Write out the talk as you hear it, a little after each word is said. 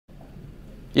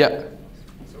Yeah.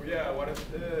 So yeah, I wanted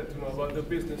to know about the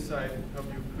business side. How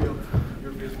you built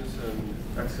your business and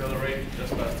accelerate as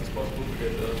fast as possible to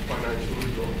get the financial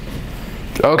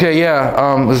results? Okay,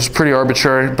 yeah, this is pretty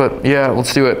arbitrary, but yeah,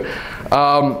 let's do it.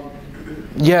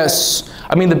 Yes,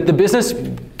 I mean, the business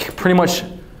pretty much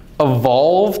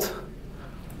evolved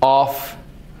off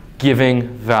giving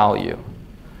value.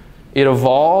 It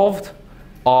evolved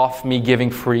off me giving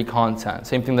free content.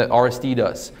 Same thing that RSD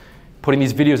does. Putting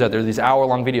these videos out there, these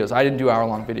hour-long videos. I didn't do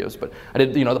hour-long videos, but I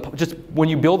did, you know, just when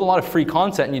you build a lot of free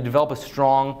content and you develop a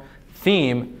strong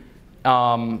theme,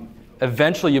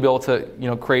 eventually you'll be able to, you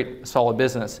know, create a solid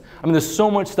business. I mean, there's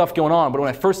so much stuff going on, but when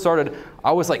I first started,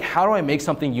 I was like, how do I make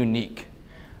something unique?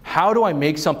 How do I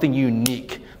make something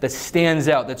unique that stands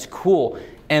out, that's cool?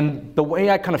 And the way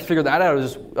I kind of figured that out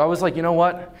is, I was like, you know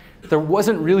what? There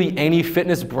wasn't really any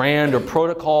fitness brand or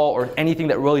protocol or anything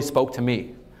that really spoke to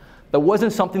me. There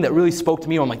wasn't something that really spoke to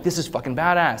me where I'm like, this is fucking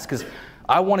badass. Because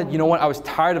I wanted, you know what, I was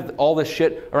tired of all this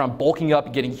shit around bulking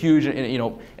up, getting huge, and, you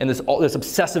know, and all this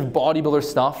obsessive bodybuilder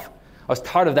stuff. I was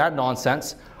tired of that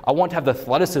nonsense. I want to have the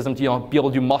athleticism to, you know, be able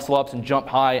to do muscle ups and jump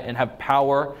high and have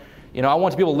power. You know, I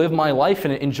want to be able to live my life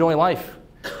and enjoy life,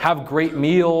 have great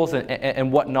meals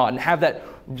and whatnot, and have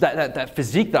that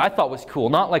physique that I thought was cool.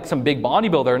 Not like some big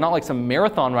bodybuilder, not like some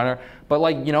marathon runner, but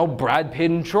like, you know, Brad Pitt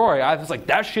and Troy. I was like,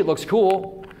 that shit looks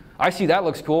cool. I see that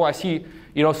looks cool. I see,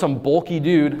 you know, some bulky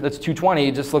dude that's 220,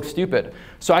 it just looks stupid.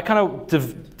 So I kind of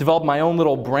developed my own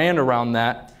little brand around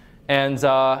that. And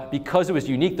because it was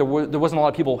unique, there wasn't a lot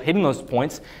of people hitting those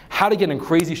points. How to get in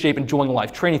crazy shape, enjoying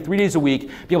life, training 3 days a week,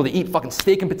 be able to eat fucking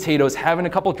steak and potatoes, having a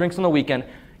couple of drinks on the weekend,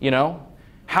 you know?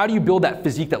 How do you build that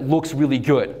physique that looks really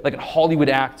good, like a Hollywood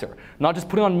actor? Not just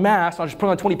putting on mass, not just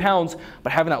putting on 20 pounds,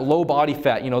 but having that low body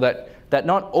fat, you know, that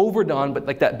not overdone, but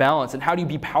like that balance. And how do you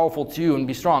be powerful too and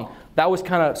be strong? That was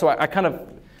kind of, so I kind of,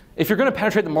 if you're going to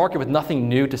penetrate the market with nothing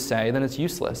new to say, then it's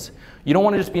useless. You don't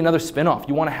want to just be another spin-off.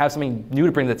 You want to have something new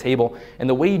to bring to the table. And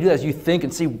the way you do that is you think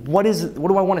and see, what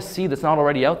do I want to see that's not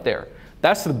already out there?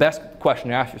 That's the best question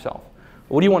to ask yourself.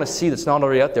 What do you want to see that's not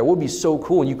already out there? What would be so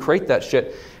cool? And you create that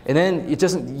shit. And then it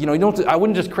doesn't, you know, you don't have to, I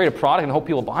wouldn't just create a product and hope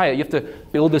people buy it. You have to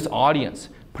build this audience,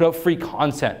 put out free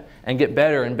content, and get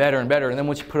better and better and better. And then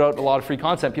once you put out a lot of free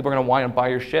content, people are going to want to buy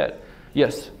your shit.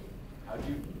 Yes? How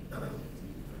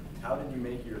did you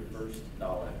make your first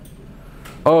dollar?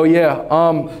 Oh yeah,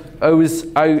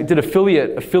 I did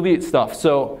affiliate stuff.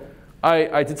 So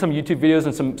I did some YouTube videos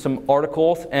and some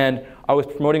articles, and I was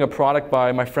promoting a product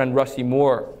by my friend Rusty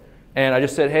Moore. And I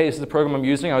just said, hey, this is the program I'm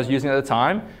using. I was using it at the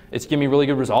time. It's giving me really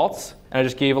good results. And I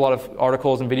just gave a lot of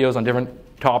articles and videos on different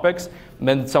topics. And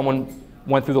then someone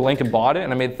went through the link and bought it,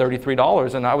 and I made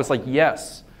 $33. And I was like,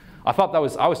 yes. I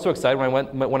was so excited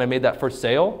when I made that first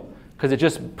sale, because it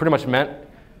just pretty much meant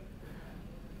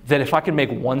that if I can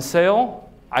make one sale,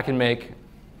 I can make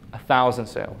 1,000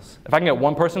 sales. If I can get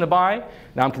one person to buy,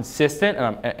 now I'm consistent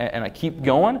and I keep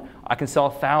going, I can sell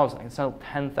 1,000, I can sell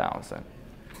 10,000.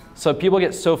 So people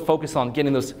get so focused on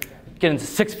getting to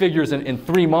 6 figures in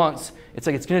 3 months. It's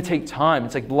like, it's gonna take time.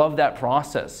 It's like, love that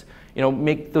process. You know,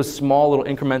 make those small little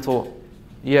incremental,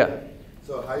 yeah.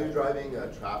 So how are you driving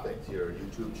traffic to your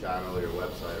YouTube channel or your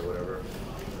website or whatever?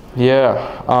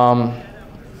 Yeah.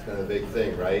 It's kind of a big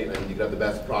thing, right? I mean, you can have the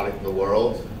best product in the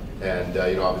world, and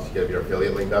you know, obviously you have your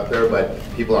affiliate link up there, but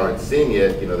people aren't seeing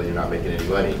it, you know, that you're not making any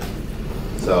money.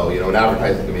 So, you know, and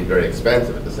advertising can be very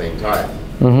expensive at the same time.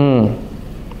 Mm-hmm.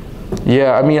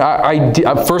 Yeah, I mean,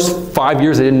 first 5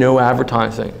 years I didn't know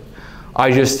advertising.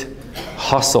 I just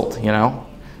hustled, you know?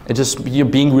 And just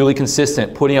being really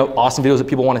consistent, putting out awesome videos that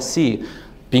people want to see,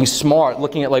 being smart,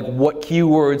 looking at like what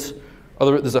keywords,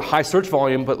 there's a high search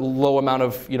volume but low amount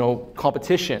of, you know,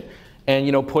 competition. And,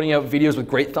 you know, putting out videos with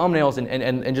great thumbnails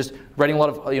and just writing a lot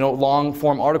of, you know, long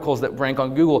form articles that rank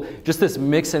on Google. Just this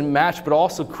mix and match, but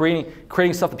also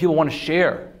creating stuff that people want to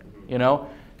share, you know?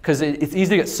 Because it's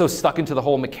easy to get so stuck into the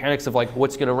whole mechanics of like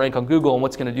what's going to rank on Google and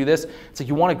what's going to do this. It's like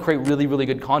you want to create really, really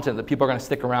good content that people are going to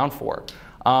stick around for.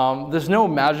 There's no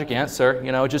magic answer,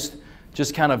 you know, just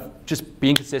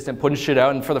being consistent, putting shit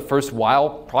out, and for the first while,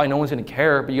 probably no one's going to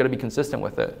care, but you got to be consistent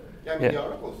with it. Yeah, I mean, the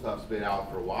article stuff's been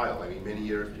out for a while. I mean, many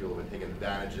years people have been taking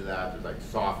advantage of that. There's like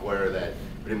software that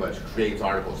pretty much creates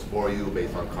articles for you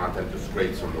based on content just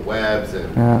scrapes from the webs and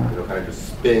you know, kind of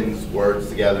just spins words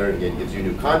together and gives you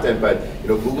new content. But you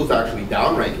know, Google's actually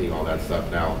downranking all that stuff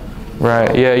now.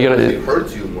 Right. Yeah. You gotta. It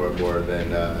hurts you more than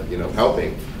you know,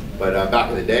 helping. But back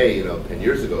in the day, you know, 10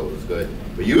 years ago, it was good.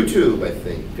 But YouTube, I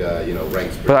think, you know,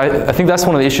 ranks. But I think that's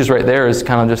one of the issues right there is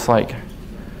kind of just like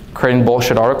creating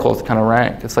bullshit articles to kind of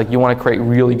rank. It's like you want to create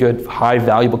really good, high,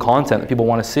 valuable content that people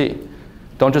want to see.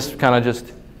 Don't just kind of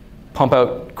just pump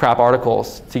out crap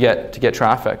articles to get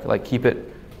traffic. Like keep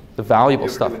it the valuable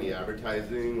stuff. Do any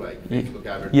advertising, like Facebook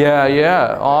advertising?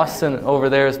 Yeah. Austin over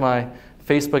there is my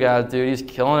Facebook ad dude. He's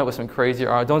killing it with some crazy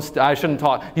art. I shouldn't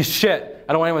talk. He's shit.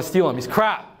 I don't want anyone to steal him. He's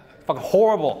crap. Fucking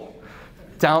horrible.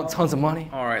 Down tons of money.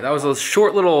 All right, that was a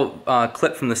short little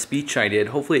clip from the speech I did.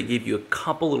 Hopefully it gave you a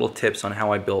couple little tips on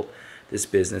how I built this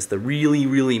business. The really,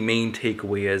 really main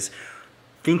takeaway is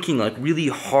thinking like really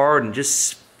hard and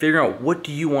just figuring out, what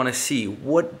do you want to see?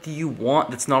 What do you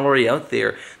want that's not already out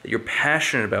there that you're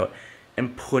passionate about,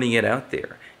 and putting it out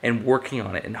there and working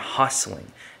on it and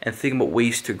hustling and thinking about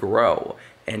ways to grow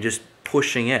and just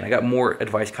pushing in. I got more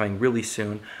advice coming really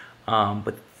soon,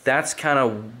 but that's kind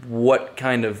of what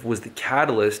kind of was the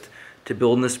catalyst to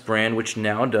building this brand, which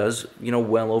now does, you know,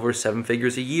 well over 7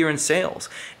 figures a year in sales.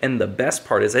 And the best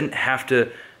part is I didn't have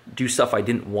to do stuff I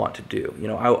didn't want to do. You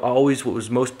know, what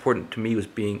was most important to me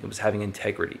was having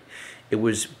integrity. It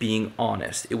was being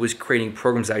honest. It was creating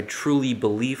programs that I truly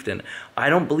believed in. I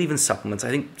don't believe in supplements. I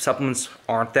think supplements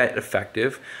aren't that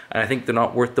effective, and I think they're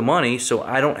not worth the money, so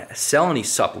I don't sell any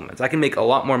supplements. I can make a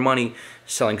lot more money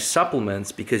selling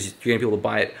supplements because you're gonna be able to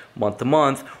buy it month to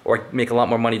month, or I make a lot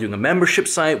more money doing a membership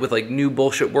site with like new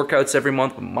bullshit workouts every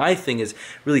month. But my thing is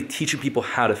really teaching people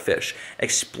how to fish,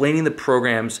 explaining the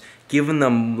programs, giving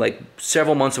them like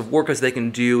several months of workouts they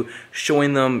can do,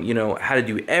 showing them, you know, how to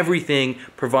do everything,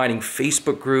 providing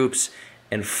Facebook groups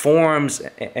and forums,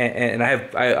 and I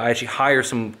actually hire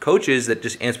some coaches that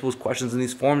just answer those questions in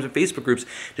these forums and Facebook groups,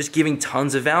 just giving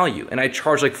tons of value. And I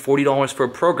charge like $40 for a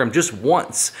program just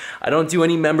once. I don't do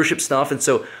any membership stuff, and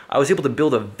so I was able to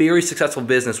build a very successful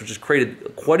business, which has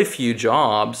created quite a few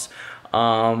jobs,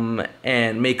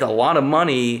 and make a lot of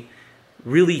money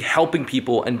really helping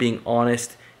people and being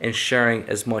honest and sharing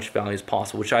as much value as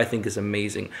possible, which I think is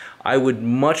amazing. I would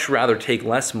much rather take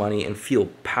less money and feel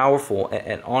powerful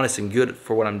and honest and good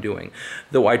for what I'm doing.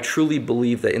 Though I truly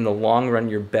believe that in the long run,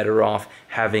 you're better off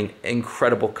having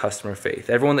incredible customer faith.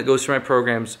 Everyone that goes through my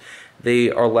programs, they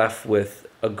are left with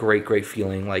a great, great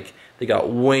feeling like they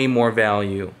got way more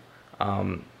value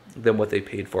than what they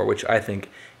paid for, which I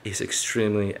think is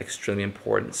extremely, extremely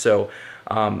important. So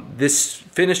this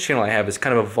fitness channel I have is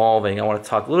kind of evolving. I want to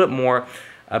talk a little bit more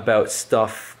about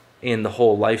stuff in the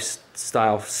whole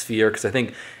lifestyle sphere, because I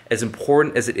think as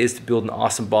important as it is to build an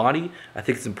awesome body, I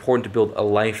think it's important to build a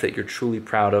life that you're truly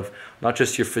proud of, not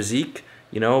just your physique,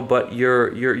 you know, but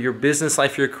your business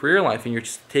life, your career life, and you're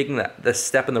just taking that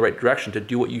step in the right direction to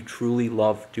do what you truly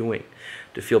love doing,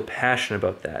 to feel passionate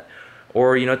about that.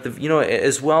 Or, you know,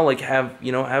 as well, like have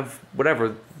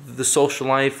whatever the social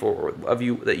life or of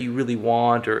you that you really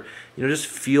want, or, you know, just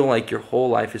feel like your whole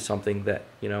life is something that,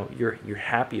 you know, you're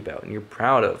happy about and you're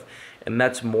proud of, and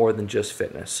that's more than just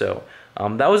fitness. So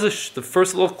that was the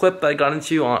first little clip that I got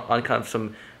into on kind of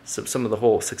some of the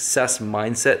whole success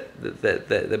mindset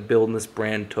that building this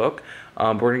brand took.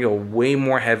 We're gonna go way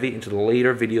more heavy into the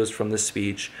later videos from this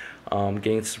speech,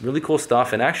 getting some really cool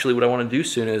stuff. And actually, what I want to do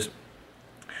soon is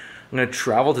I'm going to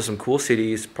travel to some cool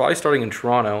cities, probably starting in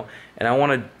Toronto, and I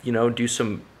want to, you know, do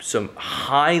some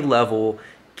high-level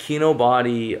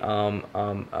Kinobody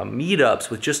meetups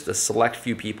with just a select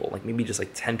few people, like maybe just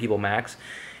like 10 people max.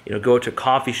 You know, go to a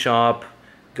coffee shop,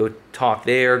 go talk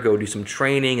there, go do some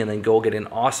training, and then go get an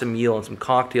awesome meal and some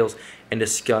cocktails and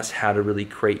discuss how to really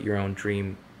create your own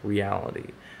dream reality,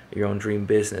 your own dream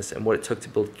business, and what it took to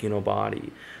build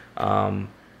Kinobody.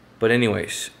 But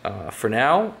anyways, for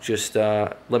now, just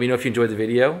let me know if you enjoyed the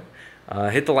video.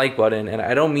 Hit the like button, and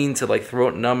I don't mean to like throw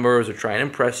out numbers or try and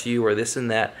impress you or this and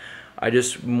that. I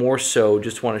just more so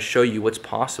just want to show you what's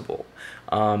possible.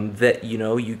 That, you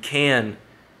know, you can,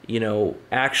 you know,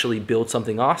 actually build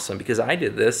something awesome, because I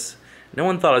did this. No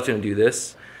one thought I was going to do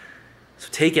this. So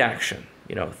take action.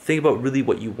 You know, think about really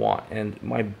what you want, and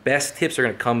my best tips are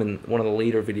going to come in one of the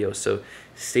later videos. So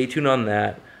stay tuned on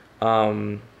that.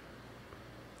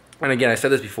 And again, I said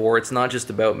this before, it's not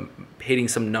just about hitting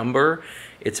some number,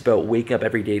 it's about waking up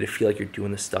every day to feel like you're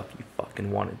doing the stuff you fucking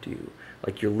want to do.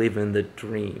 Like you're living the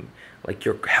dream, like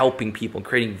you're helping people and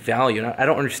creating value. And I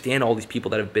don't understand all these people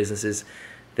that have businesses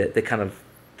that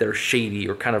are shady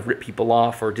or kind of rip people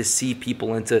off or deceive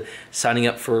people into signing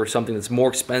up for something that's more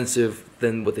expensive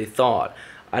than what they thought.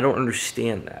 I don't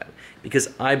understand that,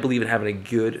 because I believe in having a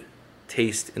good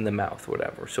taste in the mouth,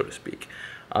 whatever, so to speak.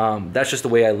 That's just the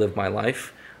way I live my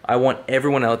life. I want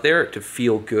everyone out there to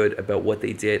feel good about what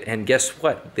they did, and guess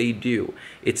what? They do.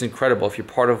 It's incredible. If you're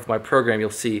part of my program,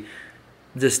 you'll see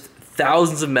just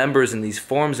thousands of members in these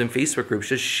forums and Facebook groups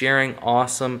just sharing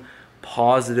awesome,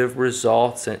 positive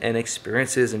results and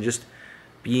experiences, and just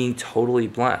being totally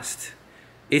blessed.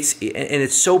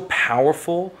 It's so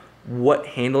powerful what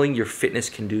handling your fitness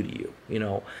can do to you. You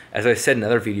know, as I said in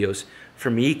other videos, for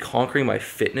me, conquering my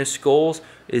fitness goals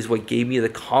is what gave me the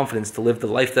confidence to live the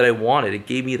life that I wanted. It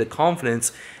gave me the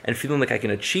confidence and feeling like I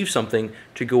can achieve something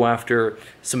to go after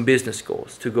some business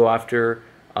goals, to go after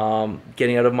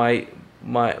getting out of my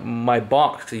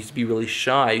box. I used to be really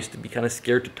shy. I used to be kind of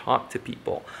scared to talk to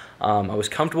people. I was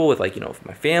comfortable with, like, you know,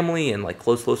 my family and like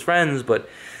close friends, but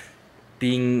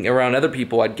being around other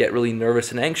people, I'd get really nervous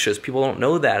and anxious. People don't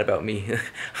know that about me.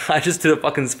 I just did a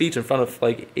fucking speech in front of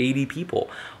like 80 people.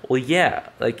 Well, yeah,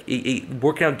 like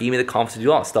working out gave me the confidence to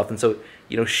do all that stuff. And so,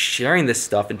 you know, sharing this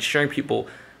stuff and sharing with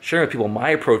people my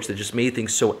approach that just made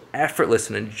things so effortless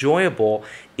and enjoyable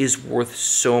is worth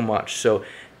so much. So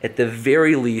at the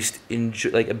very least,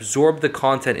 absorb the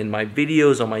content in my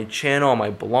videos, on my channel, on my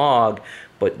blog,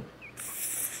 but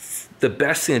the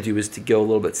best thing to do is to go a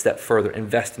little bit step further,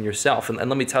 invest in yourself. And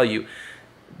let me tell you,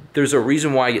 there's a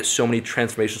reason why I get so many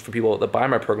transformations from people that buy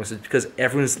my programs. It's because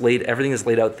everything is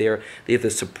laid out there. They have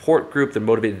the support group. They're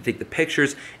motivated to take the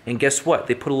pictures. And guess what?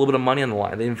 They put a little bit of money on the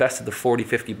line. They invested the 40,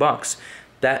 50 bucks.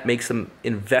 That makes them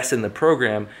invest in the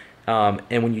program.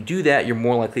 And when you do that, you're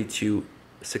more likely to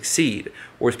succeed.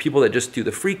 Whereas people that just do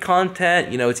the free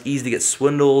content, you know, it's easy to get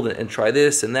swindled and try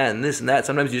this and that and this and that.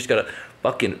 Sometimes you just gotta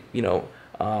fucking, you know,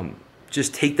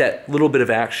 just take that little bit of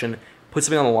action, put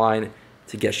something on the line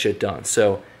to get shit done.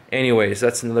 So anyways,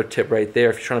 that's another tip right there.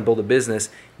 If you're trying to build a business,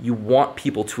 you want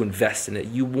people to invest in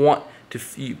it.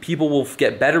 People will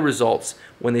get better results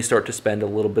when they start to spend a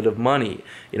little bit of money.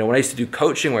 You know, when I used to do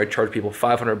coaching where I charge people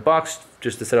 500 bucks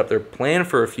just to set up their plan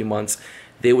for a few months,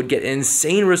 they would get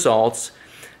insane results,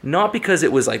 not because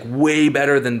it was like way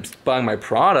better than buying my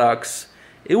products.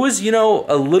 It was, you know,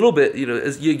 a little bit, you know,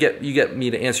 you get me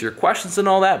to answer your questions and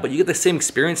all that, but you get the same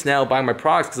experience now buying my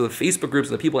products because of the Facebook groups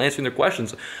and the people answering their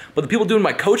questions. But the people doing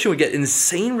my coaching would get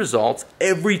insane results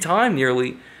every time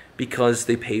nearly because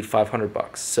they paid 500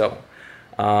 bucks. So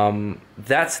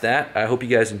that's that. I hope you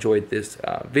guys enjoyed this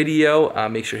video.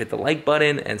 Make sure to hit the like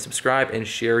button and subscribe and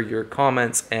share your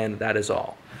comments, and that is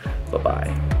all.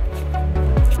 Bye-bye.